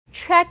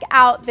check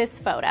out this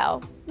photo.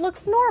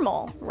 Looks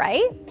normal,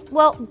 right?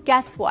 Well,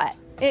 guess what?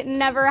 It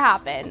never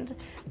happened.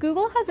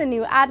 Google has a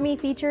new Add Me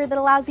feature that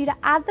allows you to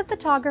add the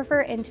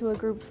photographer into a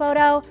group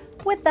photo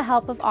with the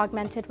help of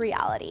augmented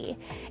reality.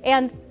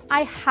 And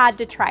I had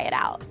to try it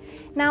out.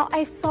 Now,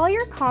 I saw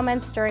your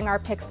comments during our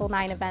Pixel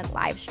 9 event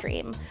live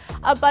stream.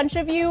 A bunch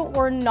of you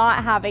were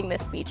not having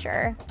this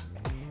feature.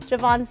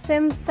 Javon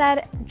Sims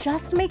said,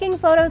 just making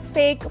photos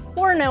fake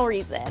for no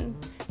reason.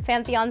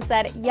 Pantheon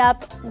said,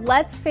 yep,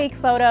 let's fake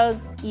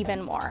photos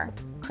even more.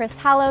 Chris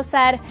Hallow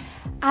said,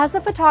 as a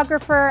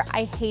photographer,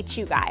 I hate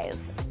you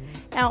guys.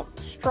 Now,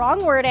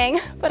 strong wording,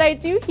 but I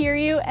do hear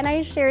you and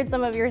I shared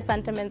some of your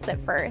sentiments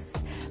at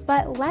first.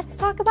 But let's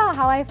talk about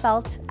how I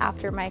felt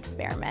after my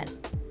experiment.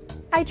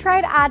 I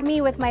tried Add Me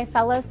with my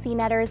fellow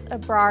CNETers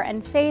Abrar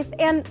and Faith,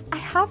 and I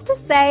have to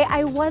say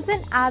I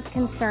wasn't as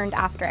concerned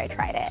after I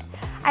tried it.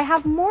 I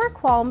have more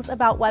qualms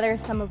about whether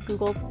some of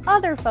Google's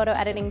other photo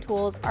editing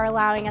tools are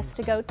allowing us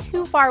to go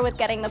too far with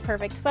getting the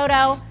perfect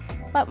photo,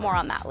 but more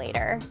on that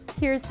later.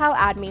 Here's how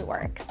Add Me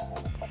works.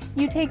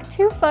 You take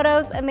two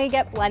photos and they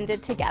get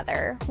blended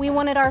together. We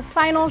wanted our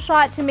final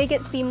shot to make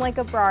it seem like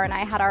Abrar and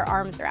I had our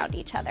arms around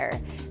each other.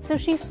 So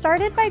she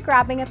started by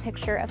grabbing a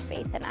picture of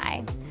Faith and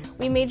I.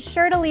 We made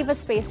sure to leave a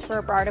space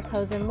for Abrar to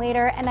pose in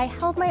later, and I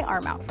held my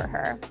arm out for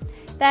her.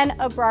 Then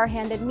Abrar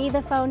handed me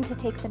the phone to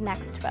take the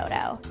next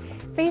photo.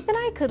 Faith and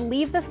I could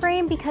leave the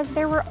frame because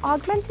there were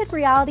augmented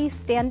reality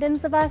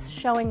stand-ins of us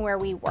showing where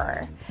we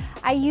were.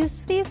 I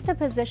used these to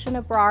position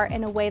Abrar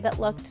in a way that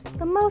looked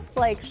the most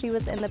like she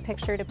was in the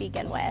picture to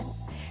begin with.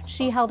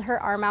 She held her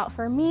arm out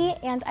for me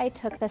and I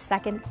took the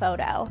second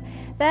photo.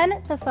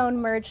 Then the phone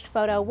merged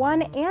photo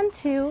 1 and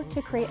 2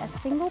 to create a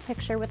single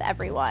picture with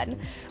everyone.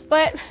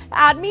 But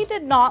Add Me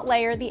did not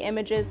layer the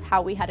images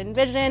how we had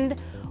envisioned,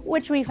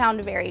 which we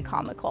found very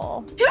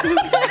comical.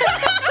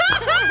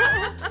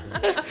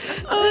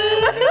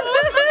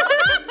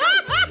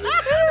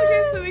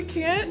 Okay, so we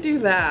can't do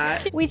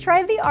that. We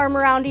tried the arm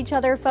around each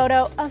other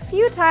photo a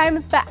few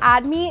times, but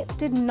Add Me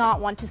did not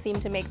want to seem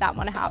to make that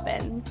one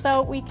happen,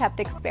 so we kept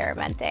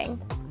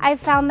experimenting. I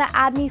found that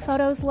Add Me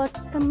photos look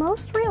the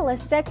most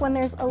realistic when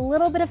there's a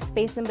little bit of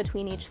space in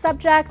between each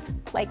subject,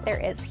 like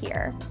there is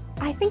here.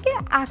 I think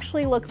it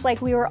actually looks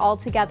like we were all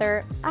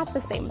together at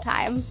the same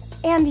time.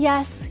 And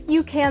yes,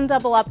 you can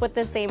double up with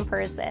the same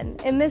person.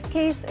 In this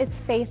case, it's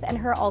Faith and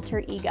her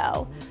alter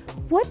ego.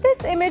 Would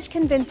this image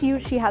convince you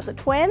she has a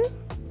twin?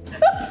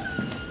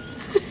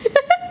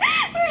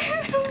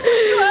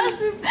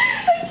 Glasses.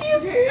 I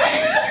can't.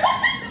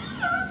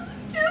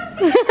 So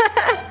stupid.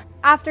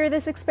 After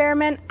this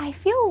experiment, I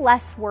feel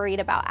less worried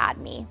about Add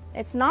Me.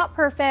 It's not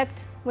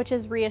perfect, which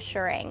is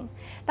reassuring.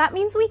 That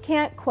means we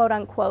can't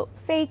quote-unquote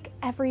fake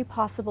every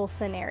possible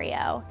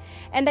scenario.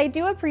 And I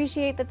do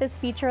appreciate that this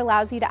feature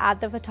allows you to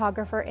add the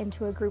photographer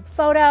into a group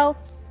photo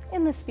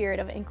in the spirit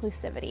of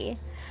inclusivity.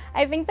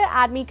 I think that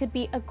Add Me could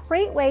be a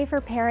great way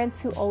for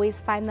parents who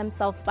always find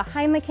themselves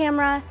behind the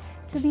camera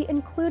to be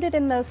included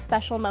in those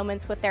special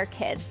moments with their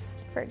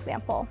kids, for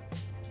example.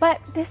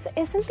 But this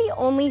isn't the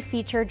only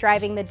feature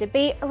driving the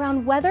debate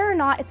around whether or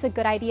not it's a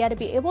good idea to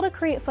be able to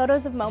create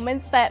photos of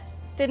moments that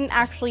didn't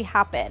actually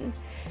happen.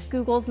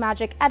 Google's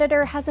Magic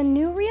Editor has a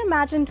new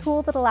Reimagine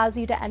tool that allows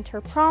you to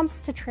enter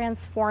prompts to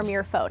transform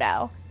your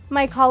photo.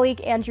 My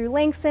colleague Andrew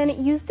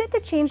Langson used it to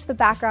change the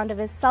background of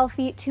his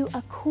selfie to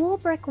a cool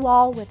brick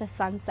wall with a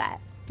sunset.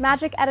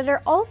 Magic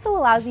Editor also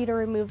allows you to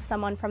remove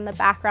someone from the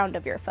background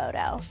of your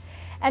photo.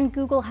 And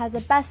Google has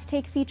a best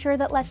take feature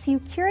that lets you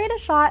curate a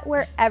shot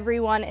where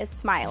everyone is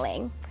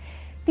smiling.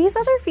 These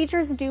other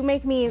features do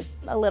make me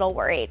a little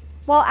worried.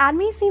 While Add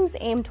Me seems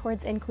aimed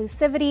towards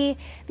inclusivity,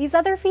 these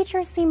other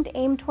features seemed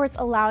aimed towards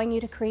allowing you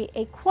to create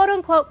a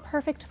quote-unquote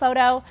perfect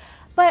photo,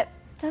 but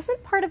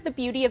doesn't part of the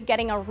beauty of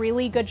getting a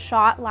really good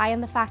shot lie in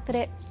the fact that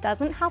it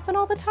doesn't happen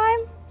all the time?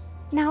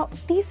 Now,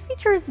 these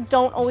features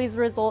don't always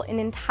result in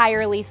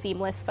entirely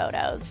seamless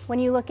photos. When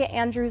you look at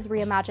Andrew's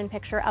Reimagine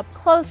picture up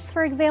close,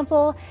 for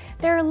example,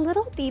 there are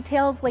little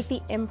details like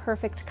the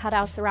imperfect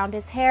cutouts around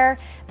his hair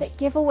that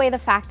give away the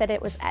fact that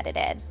it was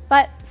edited.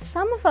 But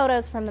some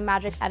photos from the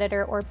Magic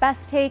Editor or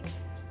Best Take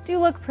do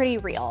look pretty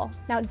real.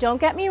 Now, don't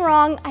get me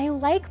wrong, I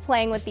like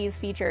playing with these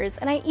features,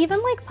 and I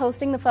even like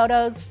posting the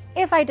photos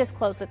if I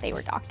disclose that they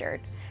were doctored.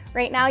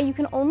 Right now, you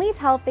can only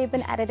tell if they've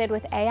been edited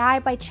with AI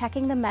by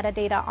checking the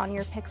metadata on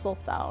your Pixel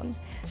phone.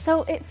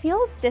 So it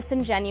feels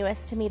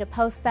disingenuous to me to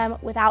post them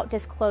without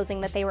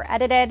disclosing that they were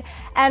edited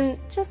and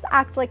just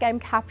act like I'm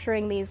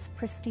capturing these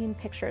pristine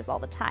pictures all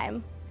the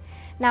time.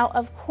 Now,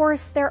 of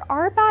course, there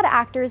are bad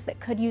actors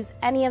that could use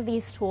any of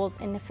these tools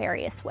in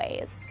nefarious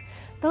ways.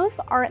 Those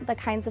aren't the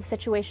kinds of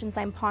situations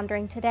I'm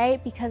pondering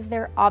today because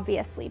they're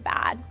obviously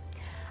bad.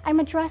 I'm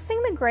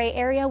addressing the gray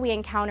area we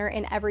encounter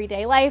in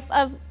everyday life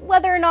of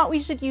whether or not we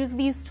should use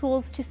these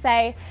tools to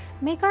say,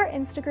 make our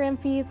Instagram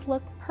feeds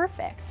look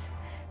perfect.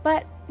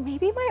 But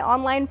maybe my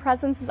online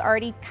presence is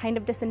already kind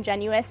of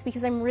disingenuous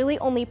because I'm really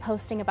only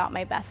posting about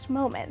my best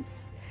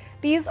moments.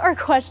 These are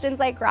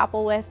questions I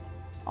grapple with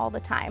all the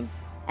time.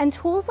 And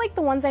tools like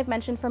the ones I've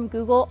mentioned from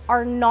Google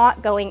are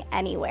not going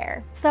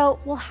anywhere. So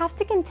we'll have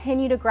to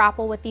continue to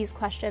grapple with these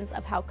questions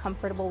of how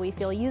comfortable we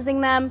feel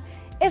using them,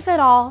 if at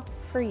all,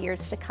 for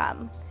years to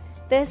come.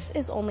 This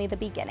is only the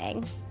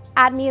beginning.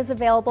 AdMe is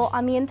available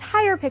on the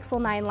entire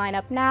Pixel 9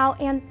 lineup now,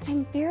 and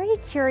I'm very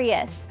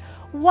curious,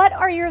 what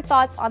are your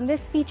thoughts on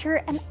this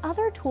feature and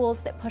other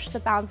tools that push the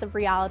bounds of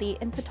reality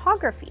in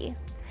photography?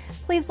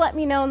 Please let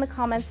me know in the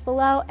comments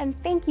below, and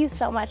thank you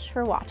so much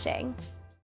for watching.